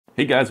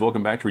Hey guys,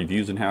 welcome back to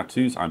Reviews and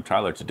How-Tos. I'm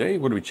Tyler. Today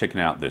we're going to be checking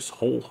out this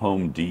whole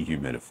home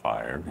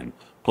dehumidifier, and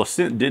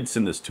Pluscent did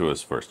send this to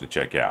us first to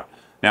check out.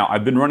 Now,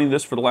 I've been running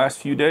this for the last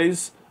few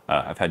days.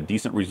 I've had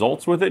decent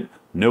results with it.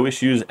 No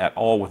issues at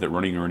all with it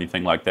running or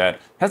anything like that.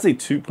 It has a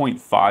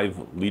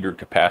 2.5 liter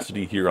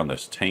capacity here on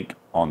this tank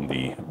on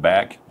the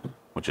back,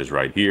 which is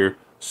right here.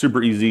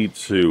 Super easy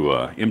to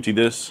empty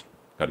this.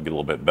 Got to get a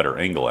little bit better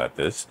angle at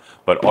this.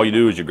 But all you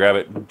do is you grab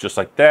it just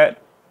like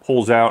that,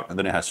 pulls out, and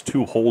then it has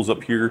two holes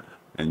up here.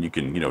 And you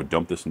can,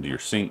 dump this into your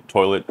sink,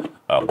 toilet.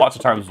 Lots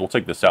of times we'll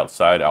take this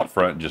outside, out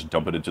front, and just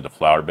dump it into the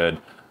flower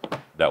bed.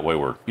 That way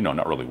we're,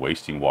 not really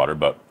wasting water,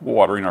 but we're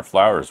watering our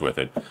flowers with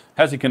it.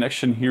 Has a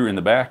connection here in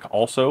the back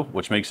also,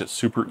 which makes it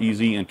super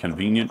easy and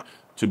convenient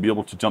to be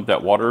able to dump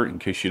that water in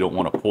case you don't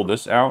want to pull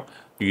this out.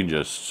 You can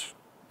just,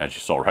 as you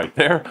saw right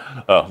there,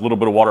 a little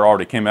bit of water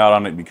already came out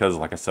on it because,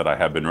 like I said, I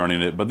have been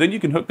running it. But then you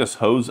can hook this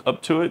hose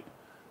up to it.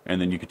 And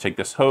then you could take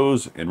this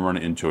hose and run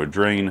it into a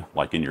drain,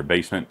 like in your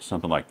basement,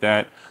 something like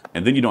that.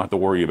 And then you don't have to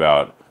worry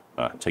about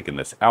taking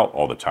this out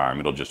all the time.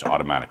 It'll just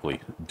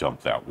automatically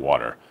dump that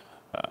water.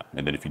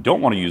 And then if you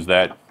don't want to use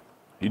that,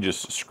 you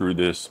just screw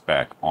this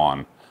back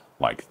on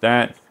like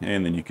that.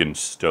 And then you can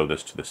stow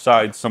this to the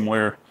side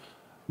somewhere.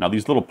 Now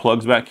these little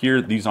plugs back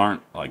here, these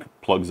aren't like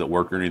plugs that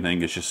work or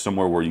anything. It's just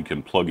somewhere where you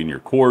can plug in your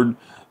cord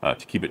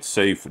to keep it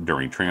safe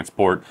during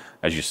transport.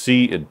 As you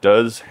see, it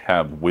does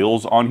have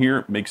wheels on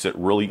here. Makes it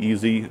really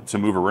easy to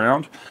move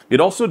around.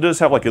 It also does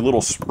have like a little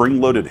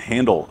spring-loaded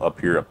handle up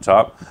here up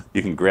top.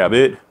 You can grab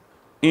it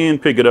and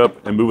pick it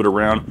up and move it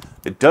around.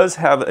 It does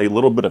have a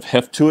little bit of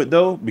heft to it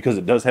though, because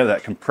it does have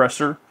that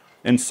compressor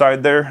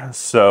inside there.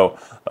 So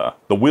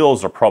the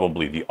wheels are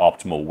probably the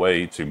optimal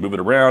way to move it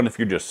around if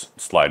you're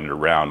just sliding it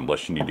around,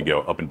 unless you need to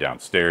go up and down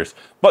stairs.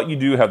 But you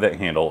do have that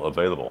handle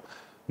available.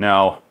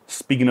 Now,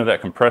 speaking of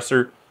that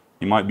compressor,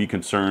 you might be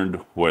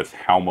concerned with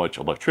how much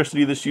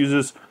electricity this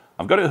uses.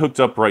 I've got it hooked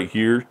up right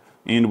here,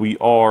 and we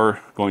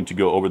are going to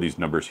go over these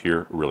numbers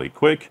here really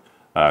quick.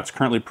 It's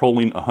currently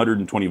pulling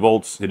 120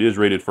 volts. It is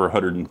rated for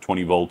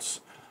 120 volts.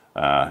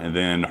 And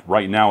then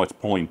right now it's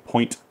pulling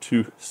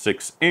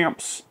 0.26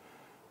 amps.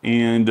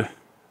 And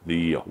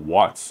the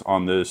watts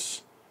on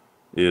this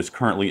is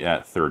currently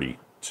at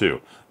 32.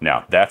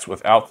 Now, that's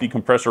without the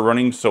compressor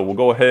running, so we'll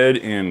go ahead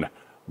and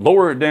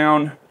lower it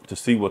down to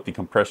see what the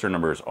compressor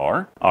numbers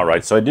are. All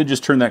right, so I did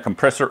just turn that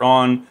compressor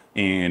on,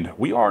 and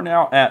we are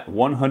now at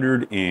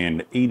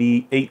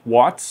 188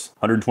 watts,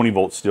 120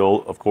 volts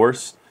still, of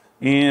course,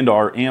 and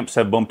our amps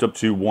have bumped up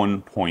to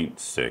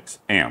 1.6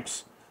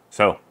 amps.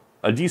 So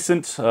a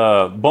decent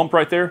bump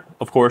right there,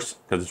 of course,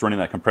 because it's running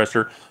that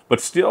compressor, but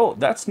still,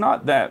 that's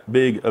not that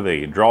big of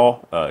a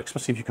draw,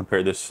 especially if you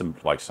compare this to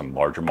some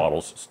larger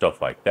models,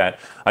 stuff like that.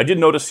 I did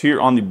notice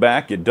here on the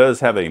back, it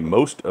does have a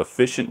most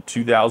efficient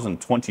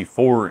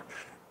 2024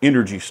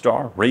 Energy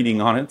Star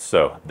rating on it,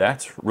 so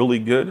that's really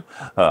good.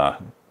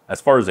 As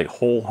far as a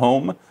whole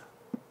home,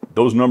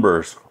 those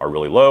numbers are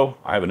really low.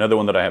 I have another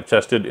one that I have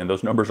tested, and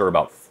those numbers are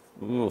about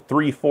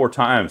 3-4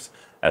 times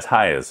as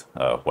high as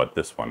what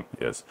this one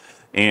is.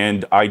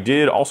 And I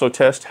did also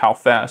test how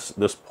fast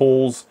this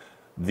pulls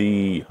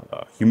the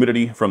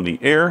humidity from the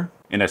air,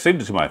 and I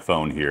saved it to my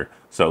phone here.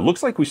 So it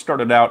looks like we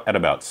started out at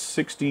about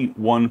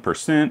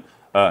 61%,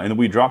 and then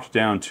we dropped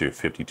down to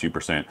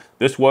 52%.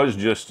 This was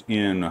just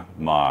in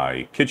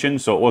my kitchen,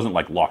 so it wasn't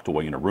like locked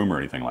away in a room or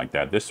anything like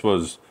that. This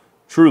was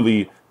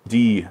truly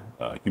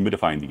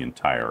dehumidifying the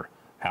entire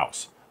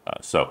house.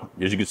 So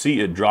as you can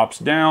see, it drops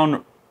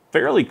down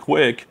fairly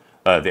quick.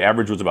 The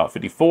average was about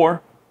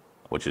 54,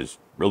 which is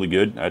really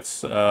good.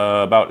 That's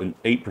about an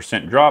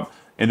 8% drop.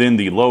 And then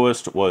the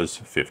lowest was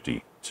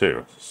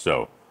 52.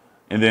 So,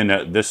 and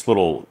then this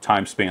little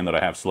time span that I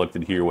have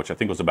selected here, which I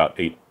think was about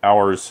 8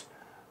 hours,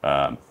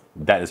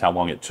 that is how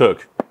long it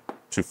took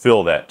to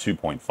fill that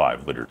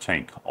 2.5 liter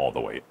tank all the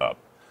way up.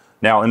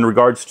 Now, in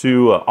regards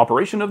to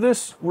operation of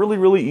this,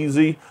 really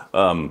easy.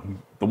 The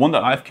one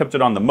that I've kept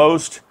it on the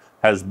most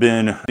has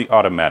been the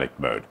automatic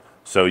mode.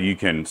 So you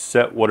can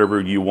set whatever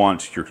you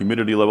want your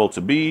humidity level to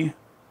be.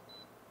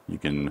 You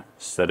can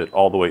set it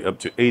all the way up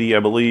to 80, I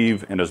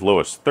believe, and as low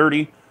as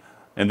 30.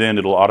 And then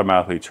it'll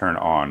automatically turn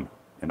on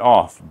and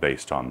off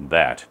based on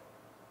that.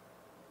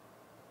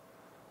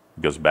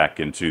 It goes back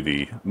into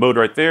the mode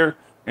right there,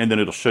 and then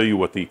it'll show you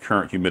what the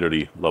current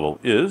humidity level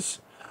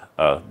is.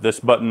 This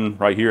button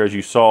right here, as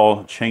you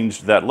saw,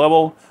 changed that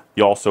level.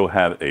 You also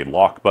have a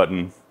lock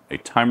button, a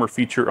timer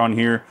feature on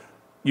here.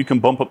 You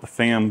can bump up the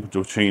fan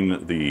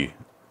between the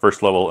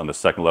first level and the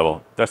second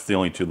level. That's the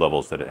only two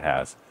levels that it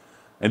has.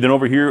 And then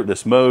over here,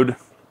 this mode,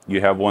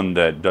 you have one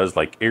that does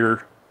like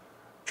air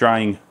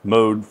drying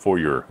mode for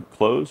your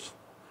clothes.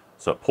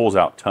 So it pulls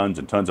out tons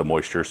and tons of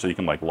moisture, so you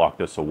can like lock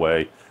this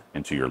away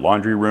into your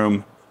laundry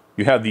room.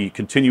 You have the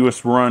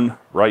continuous run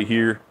right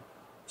here.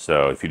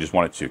 So if you just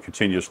want it to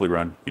continuously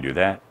run, you do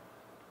that.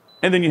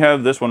 And then you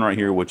have this one right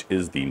here, which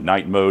is the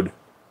night mode.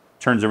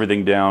 Turns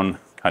everything down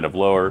kind of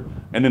lower.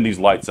 And then these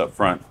lights up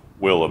front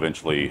will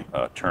eventually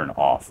turn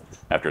off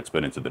after it's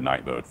been into the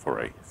night mode for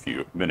a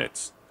few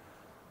minutes.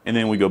 And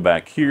then we go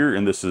back here,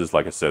 and this is,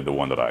 like I said, the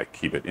one that I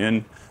keep it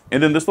in.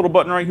 And then this little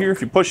button right here,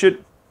 if you push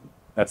it,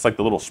 that's like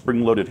the little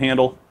spring-loaded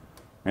handle,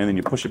 and then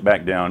you push it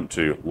back down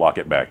to lock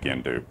it back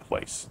into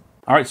place.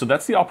 All right, so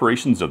that's the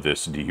operations of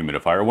this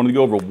dehumidifier. I wanted to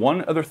go over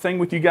one other thing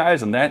with you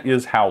guys, and that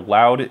is how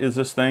loud is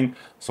this thing.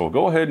 So we'll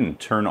go ahead and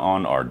turn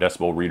on our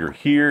decibel reader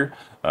here.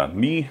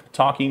 Me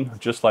talking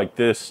just like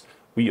this,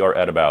 we are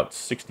at about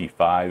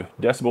 65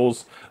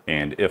 decibels.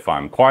 And if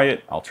I'm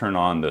quiet, I'll turn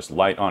on this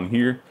light on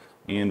here,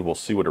 and we'll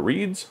see what it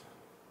reads.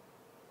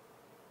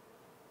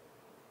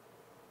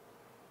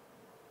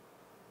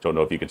 Don't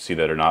know if you can see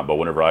that or not, but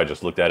whenever I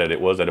just looked at it,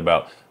 it was at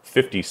about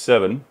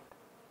 57.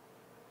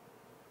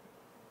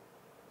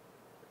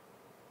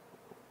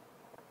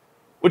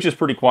 Which is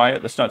pretty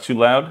quiet. That's not too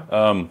loud.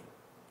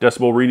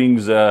 Decibel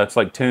readings, it's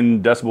like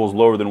 10 decibels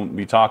lower than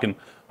me talking.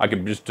 I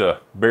can just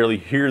barely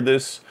hear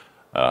this.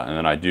 And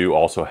then I do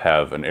also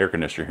have an air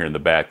conditioner here in the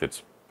back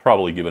that's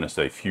probably giving us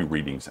a few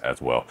readings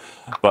as well.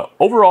 But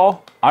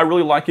overall, I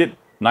really like it.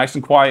 Nice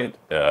and quiet.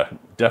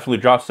 Definitely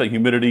drops that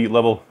humidity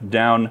level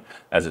down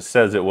as it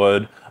says it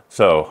would.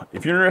 So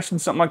if you're interested in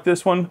something like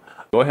this one,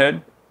 go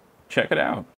ahead, check it out.